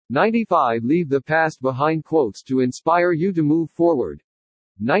95. Leave the past behind. Quotes to inspire you to move forward.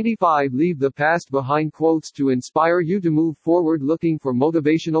 95. Leave the past behind. Quotes to inspire you to move forward. Looking for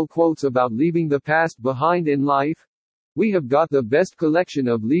motivational quotes about leaving the past behind in life? We have got the best collection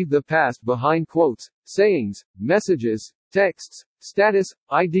of leave the past behind quotes, sayings, messages, texts, status,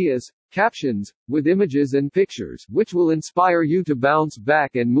 ideas, captions, with images and pictures, which will inspire you to bounce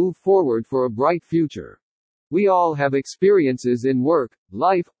back and move forward for a bright future. We all have experiences in work,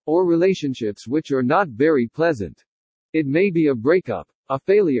 life, or relationships which are not very pleasant. It may be a breakup, a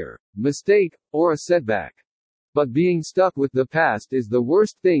failure, mistake, or a setback. But being stuck with the past is the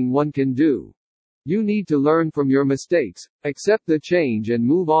worst thing one can do. You need to learn from your mistakes, accept the change and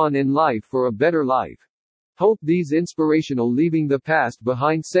move on in life for a better life. Hope these inspirational leaving the past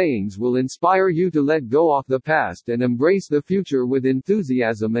behind sayings will inspire you to let go of the past and embrace the future with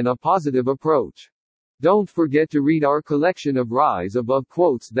enthusiasm and a positive approach. Don't forget to read our collection of Rise Above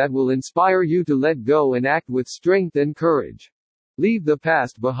quotes that will inspire you to let go and act with strength and courage. Leave the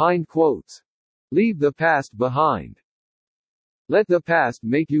past behind. Quotes. Leave the past behind. Let the past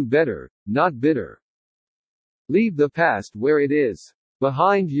make you better, not bitter. Leave the past where it is.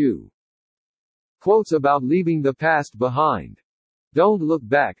 Behind you. Quotes about leaving the past behind. Don't look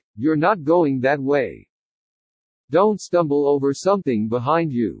back, you're not going that way. Don't stumble over something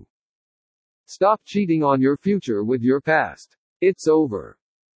behind you. Stop cheating on your future with your past. It's over.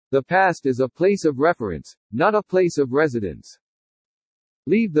 The past is a place of reference, not a place of residence.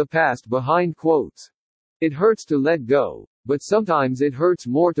 Leave the past behind. Quotes. It hurts to let go, but sometimes it hurts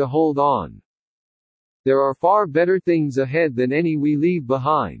more to hold on. There are far better things ahead than any we leave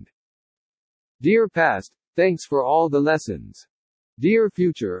behind. Dear past, thanks for all the lessons. Dear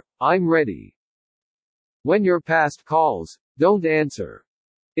future, I'm ready. When your past calls, don't answer.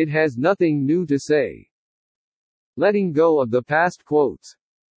 It has nothing new to say. Letting go of the past. Quotes.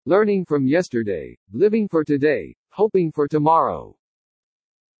 Learning from yesterday, living for today, hoping for tomorrow.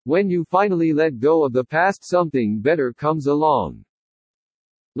 When you finally let go of the past, something better comes along.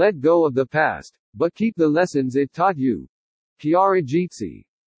 Let go of the past, but keep the lessons it taught you. Kiara Jeetsi.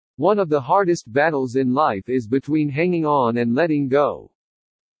 One of the hardest battles in life is between hanging on and letting go.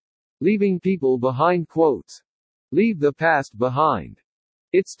 Leaving people behind. Quotes. Leave the past behind.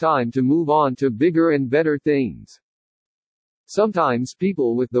 It's time to move on to bigger and better things. Sometimes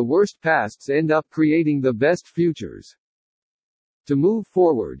people with the worst pasts end up creating the best futures. To move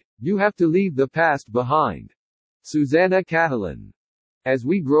forward, you have to leave the past behind. Susanna Catalan. As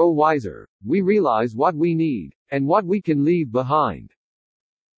we grow wiser, we realize what we need, and what we can leave behind.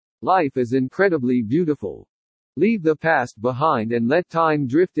 Life is incredibly beautiful. Leave the past behind and let time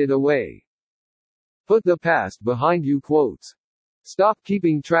drift it away. Put the past behind you. Quotes. Stop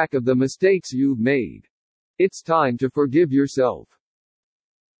keeping track of the mistakes you've made. It's time to forgive yourself.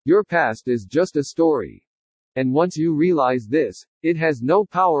 Your past is just a story. And once you realize this, it has no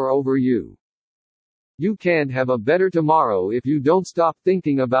power over you. You can't have a better tomorrow if you don't stop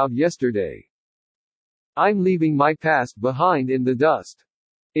thinking about yesterday. I'm leaving my past behind in the dust.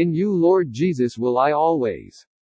 In you, Lord Jesus, will I always